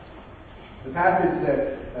The passage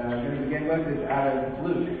that I'm going to begin with is out of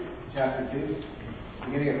Luke chapter 2,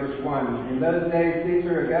 beginning at verse 1. In those days,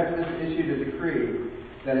 Caesar Augustus issued a decree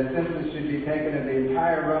that a census should be taken of the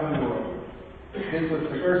entire Roman world. This was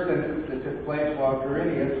the first census that took place while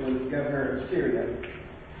Quirinius was governor of Syria.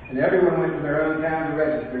 And everyone went to their own town to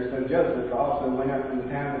register, so Joseph also went up from the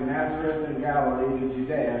town of Nazareth in Galilee to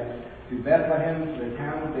Judea, to Bethlehem, to the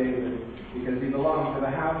town of David, because he belonged to the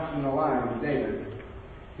house and the line of David.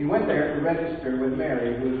 He went there to register with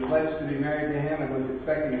Mary, who was pledged to be married to him and was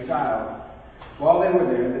expecting a child. While they were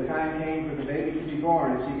there, the time came for the baby to be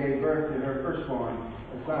born, and she gave birth to her firstborn,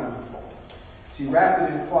 a son. She wrapped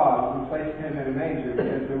it in cloths and placed him in a manger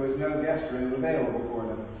because there was no guest room available for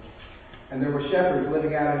them. And there were shepherds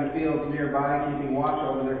living out in the fields nearby, keeping watch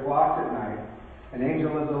over their flocks at night. An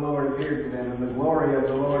angel of the Lord appeared to them, and the glory of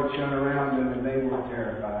the Lord shone around them, and they were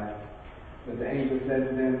terrified. But the angel said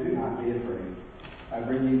to them, "Do not be afraid. I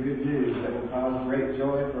bring you good news that will cause great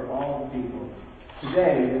joy for all the people.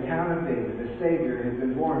 Today, in the town of David, a Savior has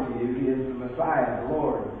been born to you. He is the Messiah, the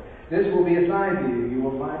Lord. This will be a sign to you. You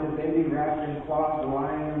will find a baby wrapped in cloths and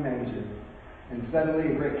lying in a manger." And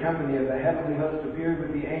suddenly a great company of the heavenly host appeared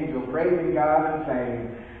with the angel, praising God and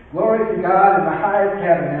saying, "Glory to God in the highest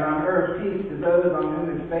heaven, and on earth peace to those on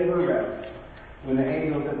whom his favor rests." When the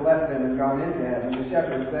angels had left them and gone into heaven, the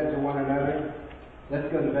shepherds said to one another, "Let's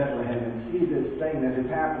go to Bethlehem and see this thing that has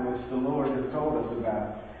happened, which the Lord has told us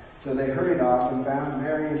about." So they hurried off and found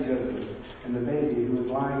Mary and Joseph and the baby who was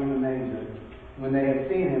lying in the manger. When they had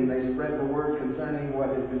seen him, they spread the word concerning what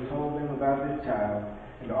had been told them about this child.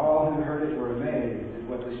 And all who heard it were amazed at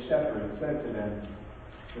what the shepherds said to them.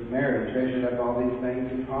 But Mary treasured up all these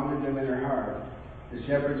things and pondered them in her heart. The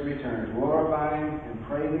shepherds returned, glorifying and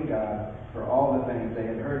praising God for all the things they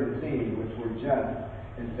had heard and seen, which were just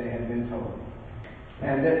as they had been told.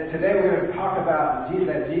 And today we're going to talk about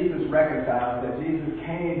that Jesus reconciles, that Jesus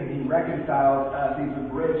came and he reconciled us. He's the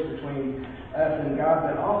bridge between us and God,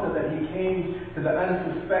 but also that he came to the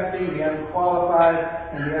unsuspecting, the unqualified,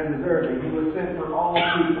 and the undeserving. He was sent for all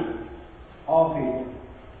people. All people.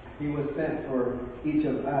 He was sent for each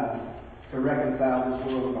of us to reconcile this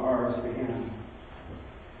world of ours to him.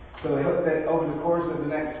 So I hope that over the course of the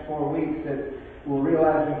next 4 weeks that we'll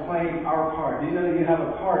realize and claim our part. Do you know that you have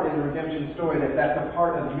a part in the redemption story, that's a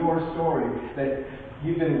part of your story, that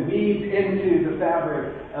you've been weaved into the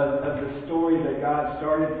fabric of the story that God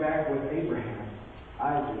started back with Abraham,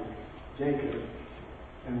 Isaac, Jacob.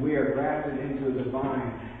 And we are grafted into the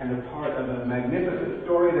vine and a part of a magnificent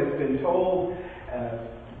story that's been told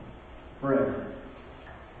forever.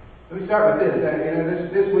 Let me start with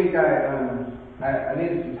this. This week I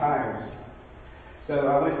needed some tires. So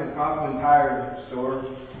I went to the Kaufman tire store.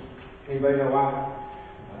 Anybody know why?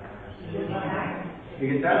 You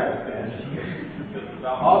get tires.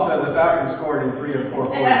 Also, the Falcons scored in 3 or 4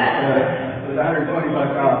 quarters. It was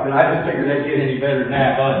 $120 off, and I just figured they'd get any better than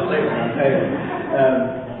that. Honestly, I'll tell you.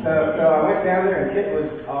 So I went down there, and Kit was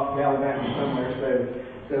off to Alabama somewhere.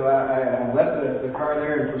 So I left the car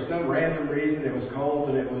there, and for some random reason, it was cold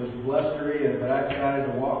and it was blustery. But I decided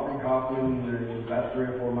to walk from Kaufman. It was about 3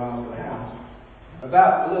 or 4 miles to the house.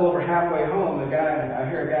 About a little over halfway home, I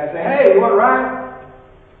hear a guy say, "Hey, you want a ride?"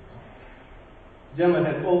 The gentleman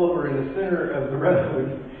had pulled over in the center of the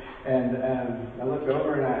road, and I looked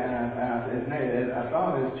over and his name, I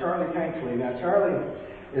saw him as Charlie Tanksley. Now, Charlie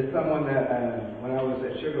is someone that when I was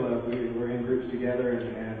at Sugarloaf, we were in groups together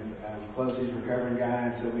and close. He's a recovering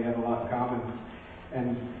guy, and so we have a lot in common.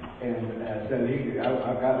 And so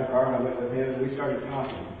I got in the car and I went with him, and we started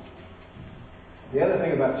talking. The other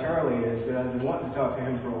thing about Charlie is that I've been wanting to talk to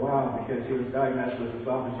him for a while because he was diagnosed with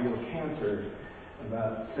esophageal cancer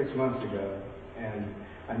about 6 months ago. And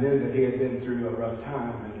I knew that he had been through a rough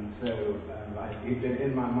time, and so he'd been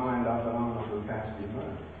in my mind off and on for the past few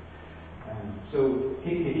months. So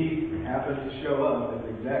he happened to show up at the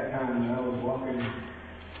exact time that I was walking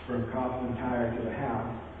from Kaufman Tire to the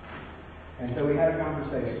house. And so we had a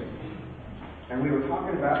conversation. And we were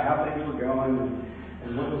talking about how things were going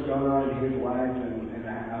and what was going on in his life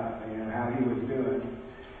and how he was doing.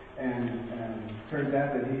 And turns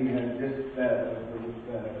out that he had just the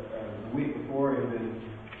week before had been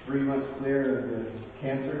 3 months clear of the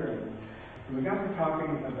cancer. And we got to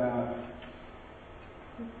talking about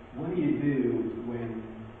what do you do when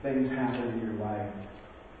things happen in your life,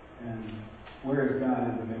 and where is God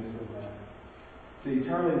in the midst of that? See,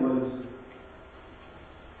 Charlie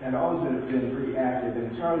had always been pretty active,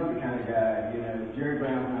 and Charlie's the kind of guy, Jerry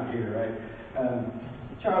Brown's not here, right?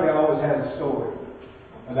 Charlie always has a story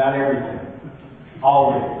about everything.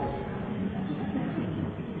 Always.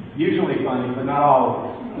 Usually funny, but not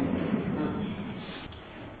always.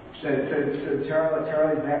 So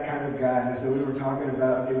Charlie's that kind of guy. And so we were talking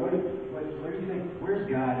about, okay, what do you think? Where's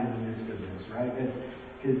God in the midst of this, right?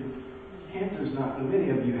 Because cancer's not, many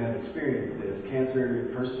of you have experienced this,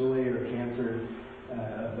 cancer personally or cancer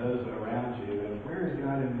of those around you. And where is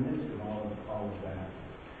God in the midst of all of that?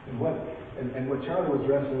 And what Charlie was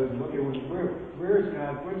wrestling with, okay, where is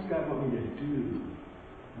God? What does God want me to do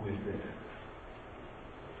with this?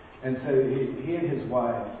 And so he and his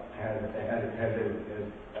wife had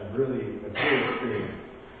a really cool experience.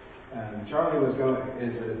 Charlie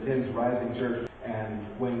attends Rising Church, and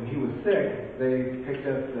when he was sick, they picked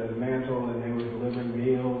up the mantle and they were delivering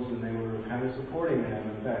meals and they were kind of supporting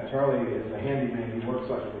him. In fact, Charlie is a handyman. He works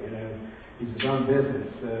he's his own business,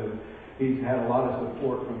 so he's had a lot of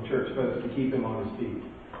support from church folks to keep him on his feet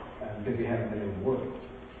because he hadn't been able to work.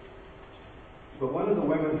 But one of the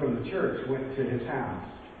women from the church went to his house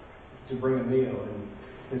to bring a meal, and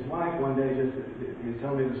his wife one day he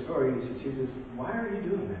told me the story, and she says, "Why are you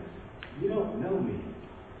doing this? You don't know me.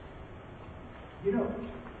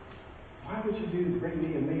 Why would you bring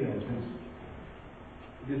me a meal?"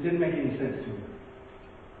 It didn't make any sense to her.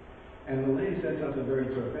 And the lady said something very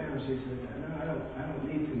profound. She said, "No, I don't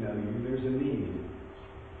need to know you. There's a need.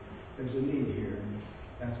 There's a need here, and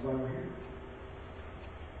that's why we're here."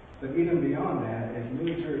 But even beyond that, it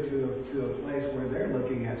moved her to a place where they're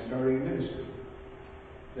looking at starting a ministry.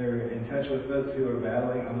 They're in touch with folks who are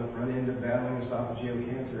battling, on the front end of battling esophageal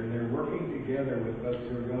cancer, and they're working together with folks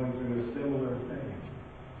who are going through a similar thing.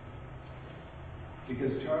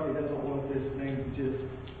 Because Charlie doesn't want this thing to just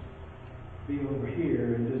be over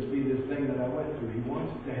here and just be this thing that I went through. He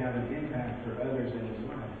wants to have an impact for others in his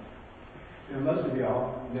life. Now, most of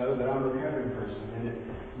y'all know that I'm a recovering person, and it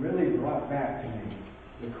really brought back to me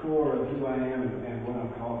the core of who I am and what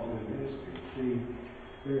I'm called to in ministry. See,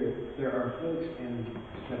 there are folks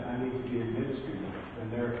that I need to be administering with,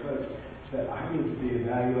 and there are folks that I need to be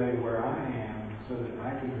evaluating where I am so that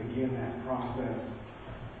I can begin that process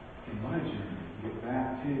in my journey, get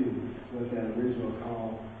back to what that original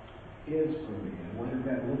call is for me, and what does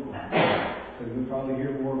that look like? So we'll probably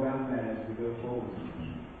hear more about that as we go forward.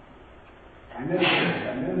 I know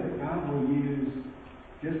that God will use,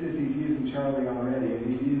 just as He's using Charlie already, and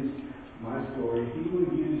He's used my story, He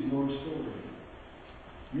will use your story.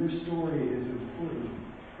 Your story is important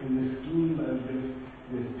in the scheme of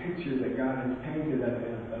this picture that God has painted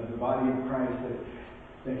of the body of Christ,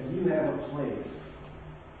 that you have a place.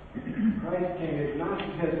 Christ came, it's not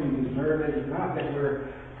because we deserve it, it's not that we're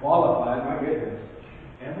qualified, my goodness.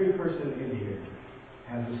 Every person in here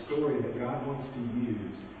has a story that God wants to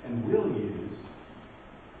use and will use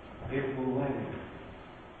if we'll let Him.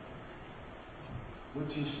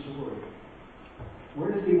 What's your story?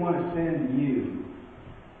 Where does He want to send you?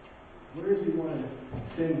 Where does He want to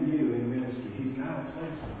send you in ministry? He's got a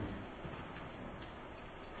place for you.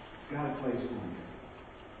 He's got a place for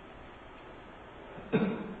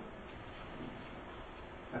you.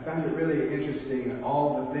 I found it really interesting,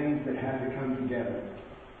 all the things that had to come together.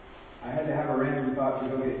 I had to have a random thought to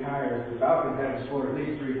go get tires. The Falcons had to score at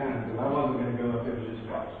least 3 times, because I wasn't going to go if it was just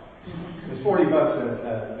twice. It's $40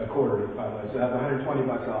 a quarter, by the way, so that's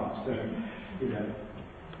 $120 off. So,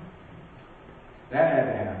 that had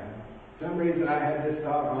to happen. For some reason, I had this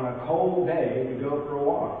thought on a cold day to go for a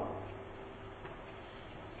walk.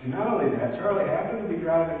 And not only that, Charlie happened to be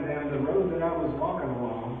driving down the road that I was walking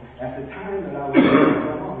along at the time that I was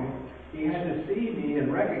walking along. He had to see me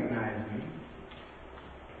and recognize me.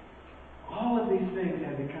 All of these things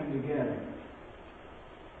had to come together.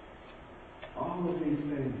 All of these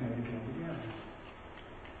things had to come together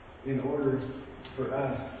in order for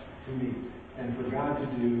us to meet and for God to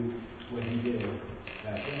do what He did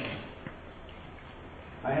that day.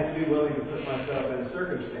 I had to be willing to put myself in a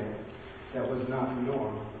circumstance that was not the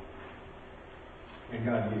norm. And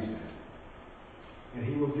God used that. And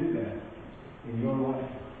He will do that in your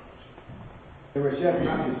life. There were shepherds,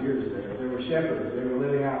 not just yours there were shepherds. They were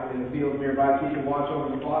living out in the fields nearby, keeping watch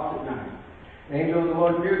over the flocks at night. The angel of the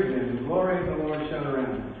Lord appeared to them, and the glory of the Lord shone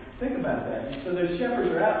around them. Think about that. So the shepherds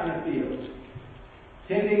are out in the fields,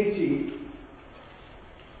 tending sheep,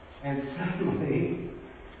 and suddenly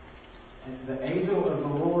the angel of the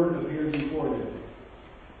Lord appeared before them.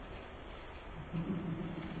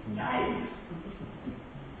 Yikes!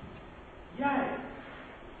 Yikes!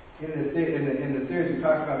 In the series we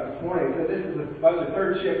talked about this morning, so this is a bunch of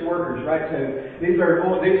third shift workers, right? So this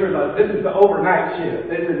is the overnight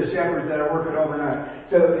shift. These are the shepherds that are working overnight.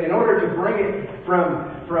 So in order to bring it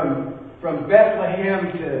from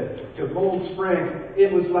Bethlehem to Bold Spring,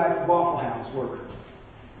 it was like Waffle House work,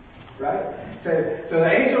 right? So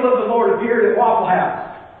the angel of the Lord appeared at Waffle House.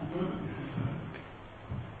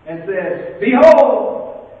 and said,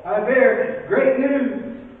 "Behold, I bear great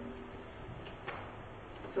news."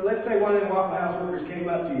 So let's say one of the Waffle House workers came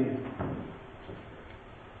up to you.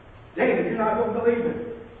 "David, you're not going to believe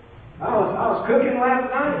it. I was cooking last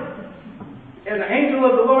night, and the angel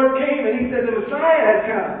of the Lord came, and he said the Messiah had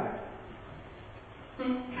come."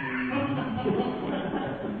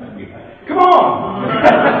 Come on!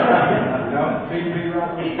 No, be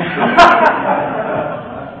right.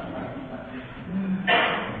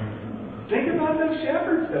 Think about those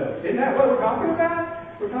shepherds, though. Isn't that what we're talking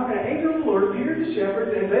about? We're talking an angel of the Lord appeared to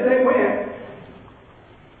shepherds, and then they went,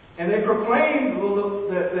 and they proclaimed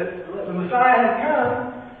that the Messiah had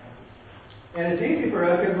come. And it's easy for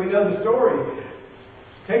us because we know the story.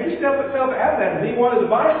 Take yourself out of that and be one of the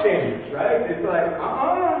bystanders, right? It's like,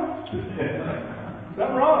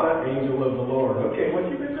 something wrong. Angel of the Lord. Okay, what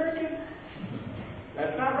you been drinking?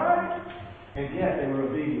 That's not right. And yet they were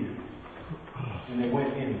obedient. And they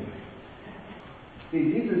went anyway.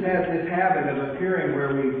 See, Jesus has this habit of appearing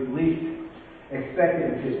where we least expect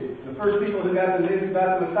him to. The first people who got the news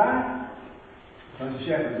about the Messiah, a bunch of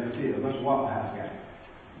shepherds in the field, a bunch of Waffle House guys.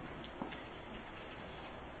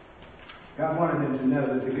 God wanted them to know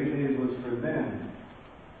that the good news was for them.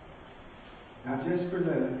 Not just for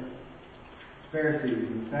the Pharisees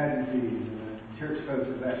and Sadducees and the church folks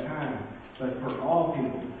at that time, but for all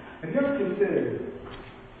people. Have you ever considered,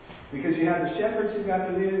 because you have the shepherds who got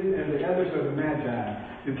the news and the others are the Magi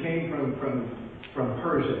who came from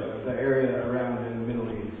Persia, the area around in the Middle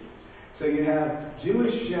East. So you have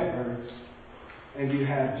Jewish shepherds and you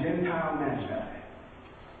have Gentile Magi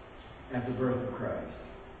at the birth of Christ.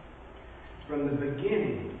 From the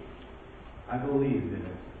beginning, I believe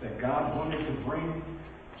that God wanted to bring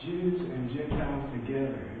Jews and Gentiles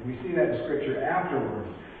together. And we see that in Scripture afterwards,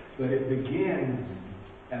 but it begins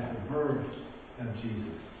at the birth of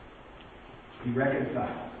Jesus. He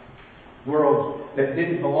reconciled worlds that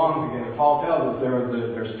didn't belong together. Paul tells us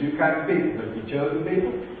there's two kinds of people. There's the chosen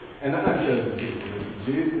people and the unchosen people. There's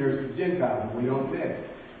the Jews and there's the Gentiles, and we don't mix.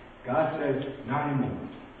 God says, not anymore.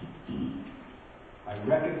 I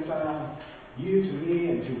reconcile you to me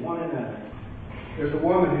and to one another. There's a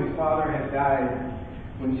woman whose father had died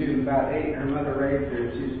when she was about 8. Her mother raised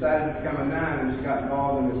her. She decided to become a nun, and she got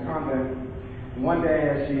involved in this convent. And one day,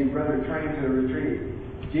 as she brother trained to a retreat,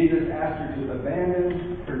 Jesus asked her to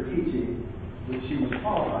abandon her teaching, which she was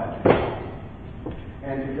qualified for,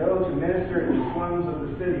 and to go to minister in the slums of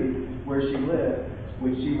the city where she lived,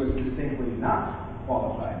 which she was distinctly not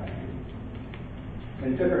qualified to do.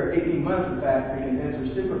 It took her 18 months, in fact, to convince her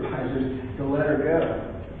supervisors to let her go.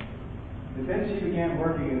 But then she began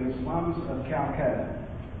working in the slums of Calcutta.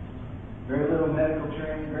 Very little medical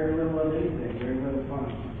training, very little of anything, very little fun.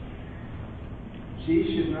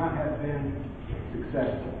 She should not have been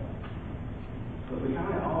successful. But we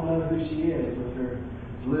kind of all know who she is with her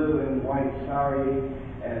blue and white sari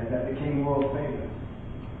that became world famous.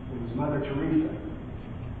 It was Mother Teresa,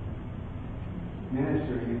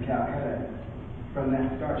 ministering in Calcutta. From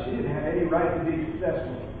that start, she didn't have any right to be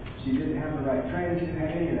successful. She didn't have the right training. She didn't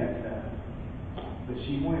have any of that stuff. But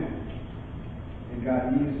she went, and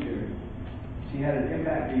God used her. She had an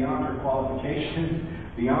impact beyond her qualifications,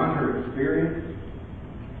 beyond her experience,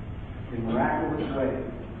 in miraculous ways.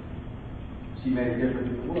 She made a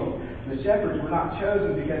difference in the world. The shepherds were not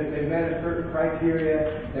chosen because they met a certain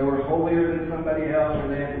criteria, they were holier than somebody else,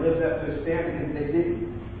 or they had lived up to a standard, because they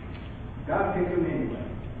didn't. God picked them anyway.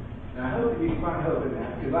 And I hope that you find hope in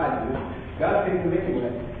that, because I do. God picked them anyway.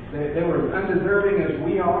 They were as undeserving as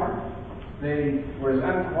we are. They were as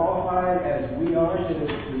unqualified as we are to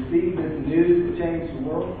receive this news to change the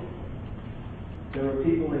world. There were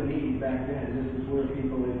people in need back then. This is where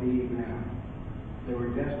people in need now. They were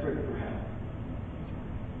desperate for help.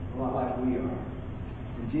 A lot like we are.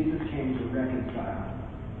 And Jesus came to reconcile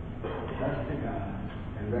us to God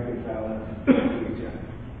and reconcile us to each other.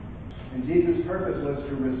 And Jesus' purpose was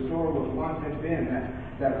to restore what once had been,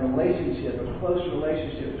 that relationship, a close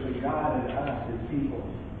relationship between God and us as people.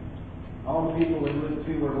 All the people in Luke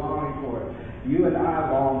 2 were longing for it. You and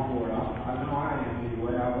I long for it. I know I am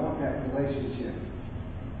anyway. I want that relationship.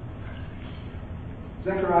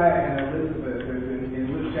 Zechariah and Elizabeth, in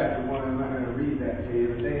Luke chapter 1, I'm not going to read that to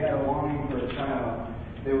you, but they had a longing for a child.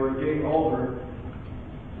 They were getting older.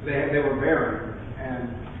 They were barren.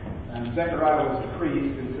 And Zechariah was a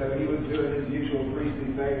priest, and so he was doing his usual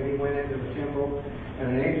priestly thing, and he went into the temple,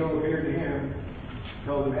 and an angel appeared to him,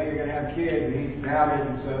 told him, hey, you're going to have kids, and he doubted,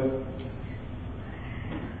 and so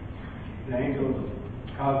the angel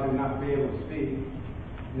caused him not to be able to speak.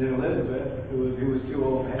 And then Elizabeth, who was too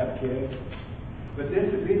old to have kids. But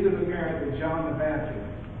these are the parents of John the Baptist.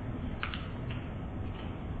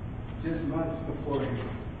 just months beforehand.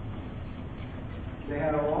 They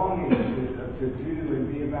had a longing to do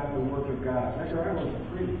and be about the work of God. Zechariah was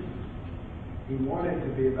a priest. He wanted to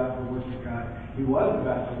be about the work of God. He was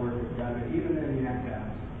about the work of God, but even then he had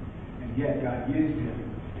doubts. And yet God used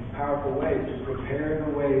him in powerful ways to prepare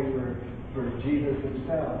the way for Jesus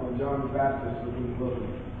himself when John the Baptist was in the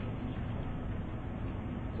wilderness.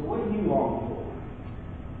 So what do you long for?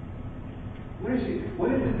 What is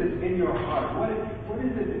it that's in your heart? What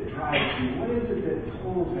is it that drives you? What is it that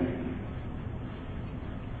pulls at you?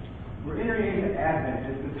 We're entering into Advent.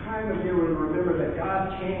 It's the time of year when we remember that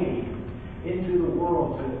God came into the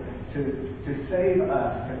world to save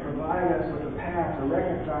us, to provide us with a path to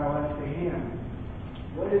reconcile us to Him.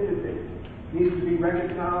 What is it that needs to be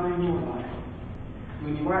reconciled in your life?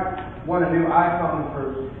 When you might want a new iPhone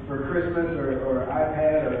for Christmas or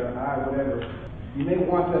iPad or whatever, you may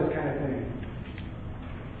want those kind of things.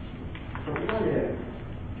 But what if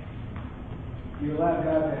you allow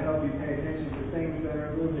God to help you pay attention to things that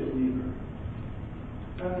are a little bit deeper?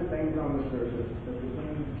 Not the things on the surface, but the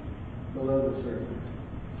things below the surface.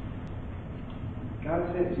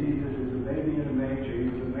 God sent Jesus as a baby in a manger. He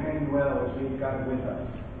was Emmanuel, which means God with us.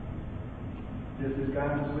 Just as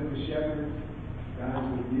God was with the shepherds, God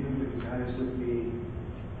is with you, and God is with me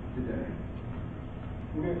today.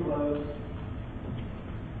 We're going to close.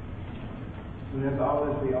 And as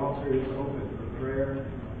always, the altar is open for prayer.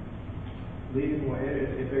 Leading away.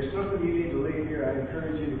 If there's something you need to leave here, I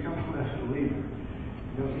encourage you to come on up and leave it.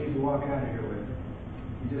 You don't need to walk out of here with it.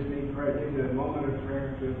 You just need to pray. Take a moment of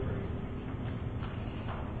prayer and feel free.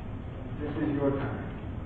 This is your time.